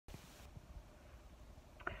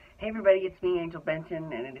Hey everybody, it's me, Angel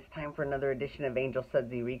Benton, and it is time for another edition of Angel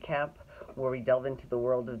Sudsy Recap, where we delve into the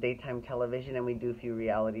world of daytime television and we do a few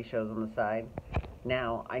reality shows on the side.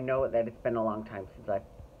 Now, I know that it's been a long time since I've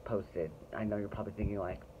posted. I know you're probably thinking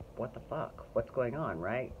like, what the fuck? What's going on,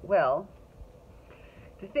 right? Well,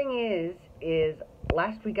 the thing is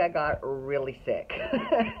last week I got really sick.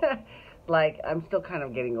 Like, I'm still kind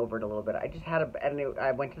of getting over it a little bit. I just had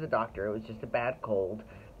I went to the doctor. It was just a bad cold,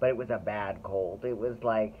 but it was a bad cold. It was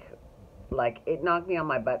like it knocked me on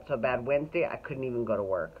my butt so bad. Wednesday, I couldn't even go to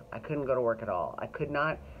work. I couldn't go to work at all. I could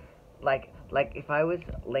not, like if I was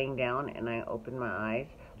laying down and I opened my eyes,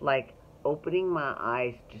 like opening my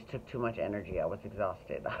eyes just took too much energy. I was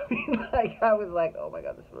exhausted. I mean, like I was like, oh my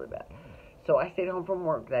god, this is really bad. So I stayed home from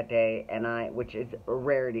work that day, which is a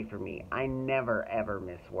rarity for me. I never ever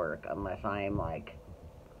miss work unless I am like,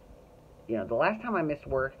 the last time I missed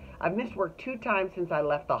work, I've missed work 2 times since I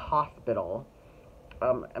left the hospital.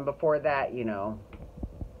 And before that,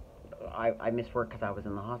 I missed work because I was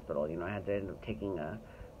in the hospital. I had to end up taking uh,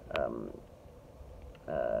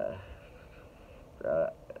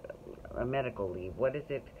 a medical leave. What is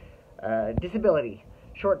it? Disability.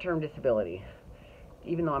 Short-term disability.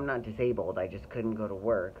 Even though I'm not disabled, I just couldn't go to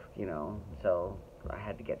work, so I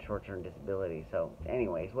had to get short-term disability. So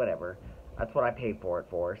anyways, whatever. That's what I paid for it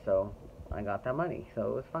for, so I got that money, so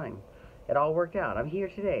it was fine. It all worked out. I'm here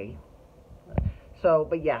today. So,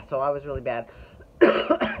 but yeah, so I was really bad.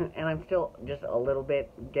 And I'm still just a little bit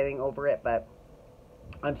getting over it, but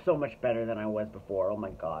I'm so much better than I was before. Oh my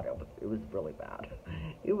god, it was really bad.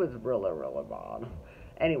 It was really, really bad.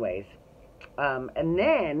 Anyways, and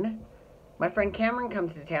then my friend Cameron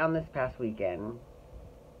comes to town this past weekend,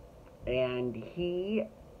 and he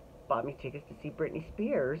bought me tickets to see Britney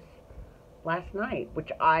Spears last night, which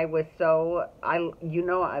I was so, I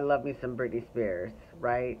love me some Britney Spears,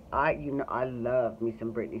 right? I love me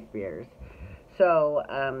some Britney Spears. So,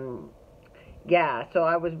 yeah, so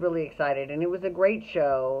I was really excited, and it was a great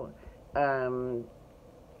show, and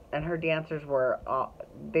her dancers were,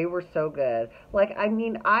 they were so good. Like, I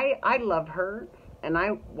mean, I love her, and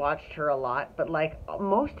I watched her a lot, but like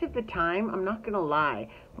most of the time, I'm not gonna lie,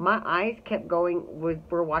 my eyes kept going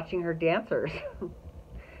were watching her dancers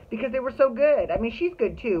because they were so good. I mean, she's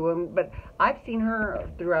good too, but I've seen her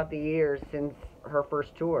throughout the years since her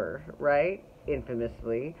first tour, right?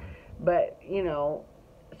 Infamously, but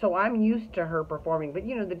so I'm used to her performing. But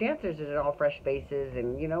the dancers are all fresh faces,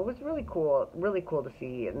 and it was really cool to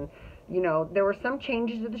see. And there were some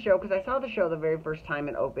changes to the show because I saw the show the very first time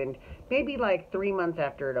it opened, maybe like 3 months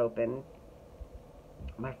after it opened.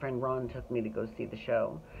 My friend Ron took me to go see the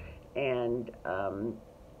show, and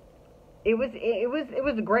it was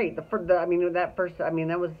great. That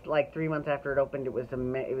was like 3 months after it opened. It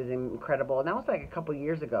was incredible, and that was like a couple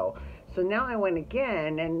years ago. So now I went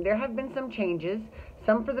again, and there have been some changes,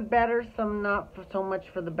 some for the better, some not so much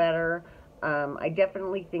for the better. I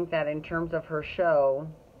definitely think that in terms of her show,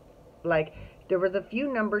 like, there was a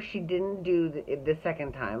few numbers she didn't do the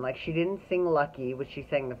second time. Like, she didn't sing Lucky, which she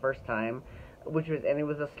sang the first time, and it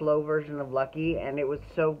was a slow version of Lucky, and it was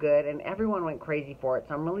so good, and everyone went crazy for it,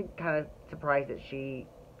 so I'm really kind of surprised that she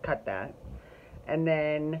cut that. And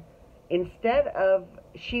then, instead of,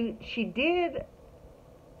 she did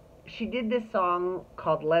this song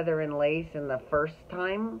called Leather and Lace in the first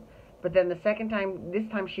time, but then the second time, this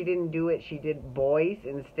time she didn't do it, she did Boys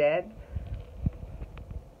instead.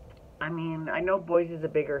 I mean, I know Boys is a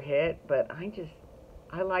bigger hit, but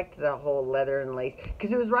I liked the whole Leather and Lace,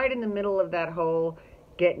 because it was right in the middle of that whole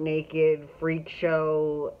get naked, freak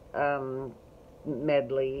show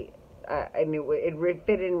medley, and it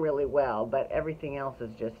fit in really well, but everything else is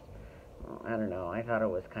just, I don't know, I thought it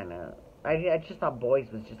was kind of, I just thought Boys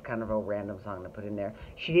was just kind of a random song to put in there.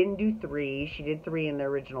 She didn't do 3, she did 3 in the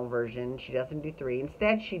original version, she doesn't do 3,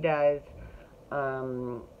 instead she does,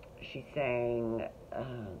 she sang,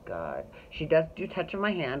 oh god, she does do Touch of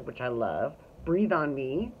My Hand, which I love, Breathe on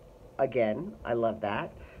Me, again, I love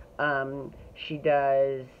that. She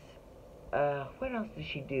does, what else does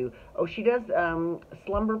she do? Oh, she does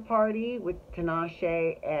Slumber Party with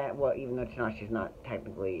Tinashe, and, well, even though Tinashe's not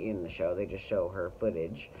technically in the show, they just show her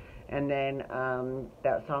footage. And then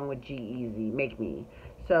that song with G-Eazy, Make Me.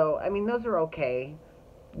 So, I mean, those are okay.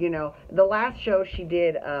 The last show she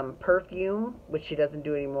did Perfume, which she doesn't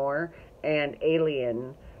do anymore, and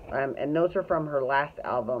Alien, and those are from her last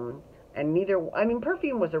album. And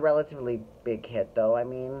Perfume was a relatively big hit, though. I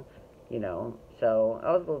mean, so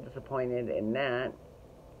I was a little disappointed in that.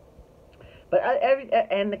 But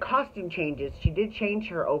and the costume changes. She did change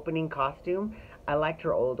her opening costume. I liked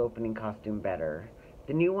her old opening costume better.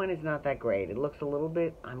 The new one is not that great. It looks a little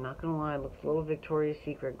bit, I'm not going to lie, it looks a little Victoria's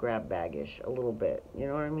Secret grab baggish. A little bit. You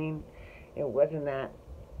know what I mean? It wasn't that.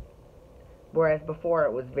 Whereas before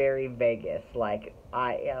it was very Vegas. Like,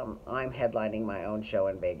 I'm headlining my own show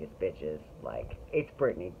in Vegas, bitches. Like, it's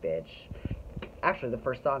Britney, bitch. Actually, the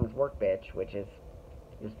first song is Work, Bitch, which is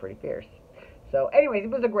pretty fierce. So, anyways,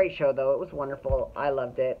 it was a great show, though. It was wonderful. I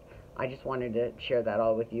loved it. I just wanted to share that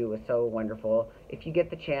all with you. It was so wonderful. If you get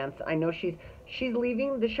the chance, I know she's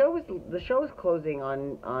leaving. The show is closing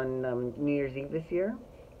on New Year's Eve this year.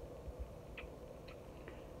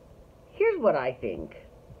 Here's what I think.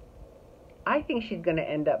 I think she's going to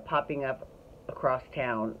end up popping up across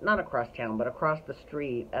town, not across town, but across the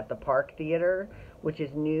street at the Park Theater, which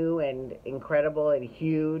is new and incredible and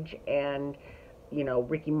huge, and, you know,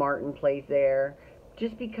 Ricky Martin plays there,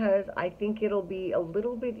 just because I think it'll be a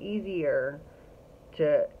little bit easier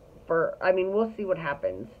I mean, we'll see what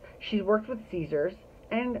happens. She's worked with Caesars,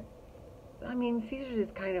 and, I mean, Caesars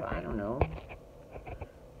is kind of, I don't know,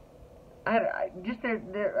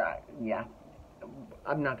 yeah.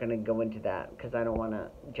 I'm not going to go into that because I don't want to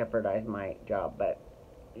jeopardize my job, but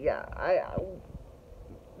yeah,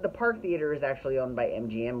 the Park Theater is actually owned by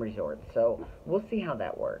MGM Resorts, so we'll see how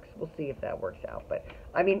that works. We'll see if that works out. But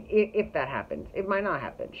I mean, if that happens, it might not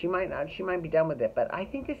happen. She might not. She might be done with it. But I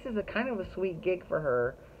think this is a kind of a sweet gig for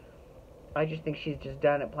her. I just think she's just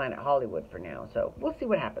done at Planet Hollywood for now. So we'll see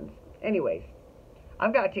what happens. Anyways,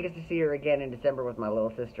 I've got tickets to see her again in December with my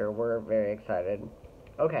little sister. We're very excited.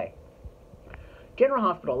 Okay. General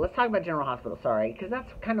Hospital. Let's talk about General Hospital, sorry, because that's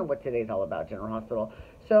kind of what today's all about, General Hospital.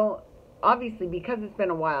 So, obviously, because it's been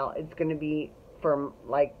a while, it's going to be from,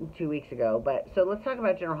 like, 2 weeks ago. But, so let's talk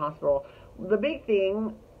about General Hospital. The big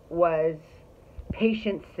thing was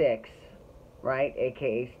Patient 6, right,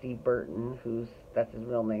 a.k.a. Steve Burton, that's his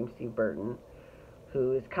real name, Steve Burton,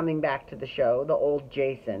 who is coming back to the show, the old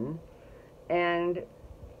Jason. And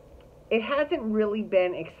it hasn't really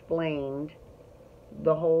been explained,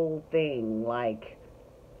 the whole thing, like,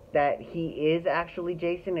 that he is actually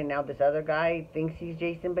Jason, and now this other guy thinks he's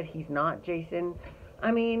Jason, but he's not Jason.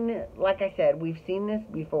 I mean, like I said, we've seen this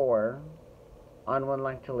before on One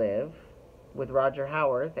Life to Live with Roger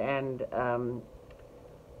Howarth and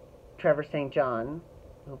Trevor St. John,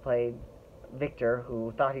 who played Victor,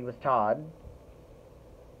 who thought he was Todd.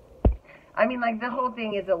 I mean, like, the whole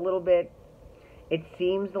thing is a little bit, it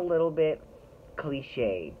seems a little bit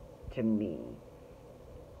cliche to me.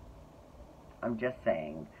 I'm just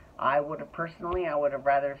saying. I would have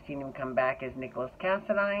rather have seen him come back as Nicholas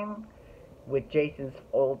Cassadine with Jason's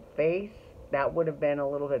old face. That would have been a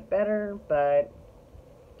little bit better, but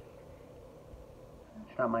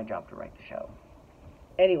it's not my job to write the show.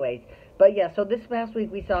 Anyways, but yeah, so this past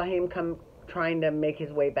week we saw him trying to make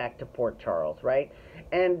his way back to Port Charles, right?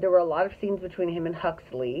 And there were a lot of scenes between him and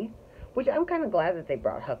Huxley, which I'm kind of glad that they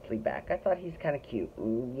brought Huxley back. I thought he's kind of cute,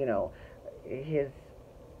 and, you know, his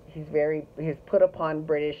put upon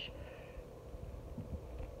British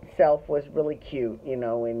self was really cute, you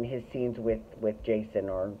know, in his scenes with Jason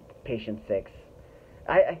or Patient 6.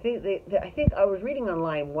 I think I was reading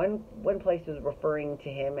online, one place was referring to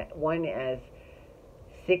him, one as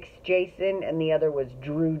 6 Jason and the other was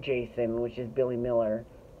Drew Jason, which is Billy Miller.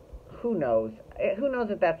 Who knows? Who knows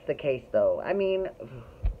if that's the case, though? I mean,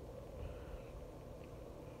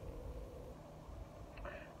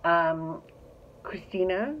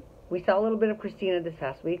 Christina, we saw a little bit of Christina this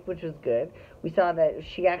past week, which was good. We saw that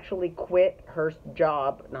she actually quit her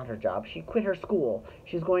job, she quit her school.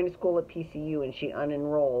 She was going to school at PCU and she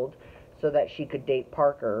unenrolled so that she could date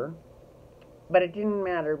Parker. But it didn't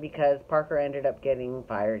matter because Parker ended up getting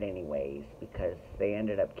fired anyways because they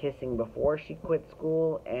ended up kissing before she quit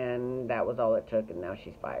school and that was all it took, and now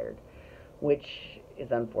she's fired, which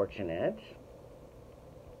is unfortunate.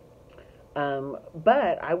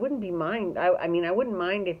 But I wouldn't mind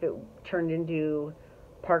if it turned into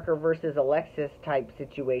Parker versus Alexis type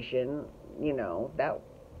situation, you know,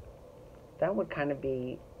 that would kind of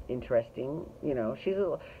be interesting, you know.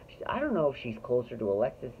 I don't know if she's closer to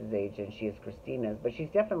Alexis's age than she is Christina's, but she's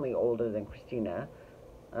definitely older than Christina.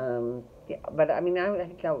 Yeah, but I mean, I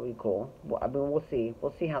think that would be cool. I mean, we'll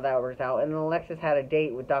see how that works out. And then Alexis had a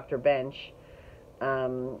date with Dr. Bench.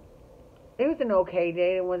 It was an okay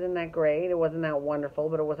date. It wasn't that great. It wasn't that wonderful,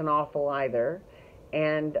 but it wasn't awful either.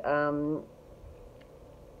 And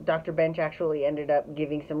Dr. Bench actually ended up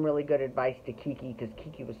giving some really good advice to Kiki because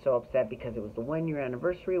Kiki was so upset because it was the 1-year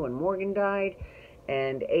anniversary when Morgan died.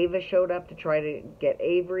 And Ava showed up to try to get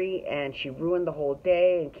Avery, and she ruined the whole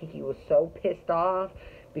day. And Kiki was so pissed off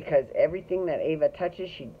because everything that Ava touches,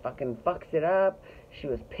 she fucking fucks it up. She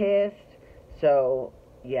was pissed. So,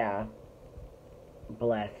 yeah.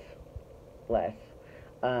 Bless. Bless.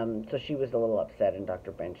 So she was a little upset, and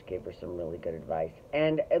Dr. Bench gave her some really good advice.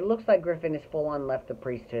 And it looks like Griffin is full on left the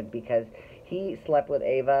priesthood because he slept with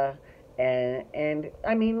Ava, and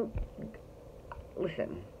I mean,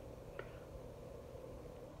 listen,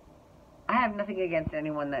 I have nothing against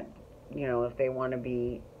anyone that, if they want to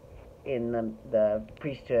be in the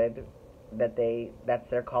priesthood, that's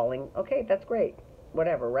their calling. Okay, that's great.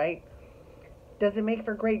 Whatever, right? Does it make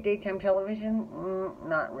for great daytime television?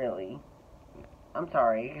 Not really. I'm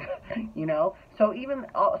sorry, So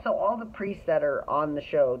all the priests that are on the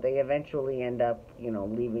show, they eventually end up,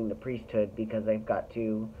 leaving the priesthood because they've got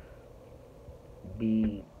to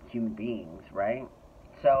be human beings, right?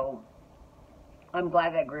 So I'm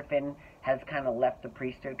glad that Griffin has kind of left the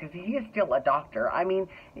priesthood because he is still a doctor. I mean,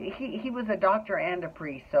 he was a doctor and a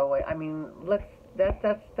priest. So I mean, that's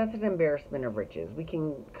an embarrassment of riches. We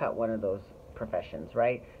can cut one of those professions,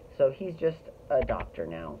 right? So he's just a doctor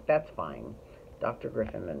now. That's fine. Dr.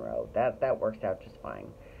 Griffin Monroe. That works out just fine.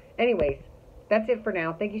 Anyways, that's it for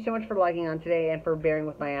now. Thank you so much for logging on today and for bearing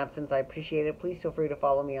with my absence. I appreciate it. Please feel free to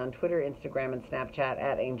follow me on Twitter, Instagram, and Snapchat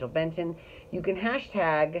at Angel Benton. You can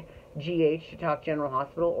hashtag GH to talk General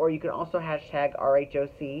Hospital, or you can also hashtag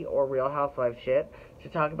RHOC or Real Housewives shit to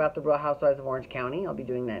talk about the Real Housewives of Orange County. I'll be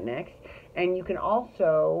doing that next. And you can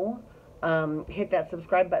also hit that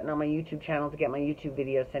subscribe button on my YouTube channel to get my YouTube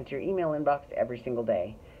videos sent to your email inbox every single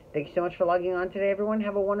day. Thank you so much for logging on today, everyone.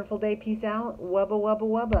 Have a wonderful day. Peace out. Wubba, wubba,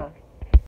 wubba.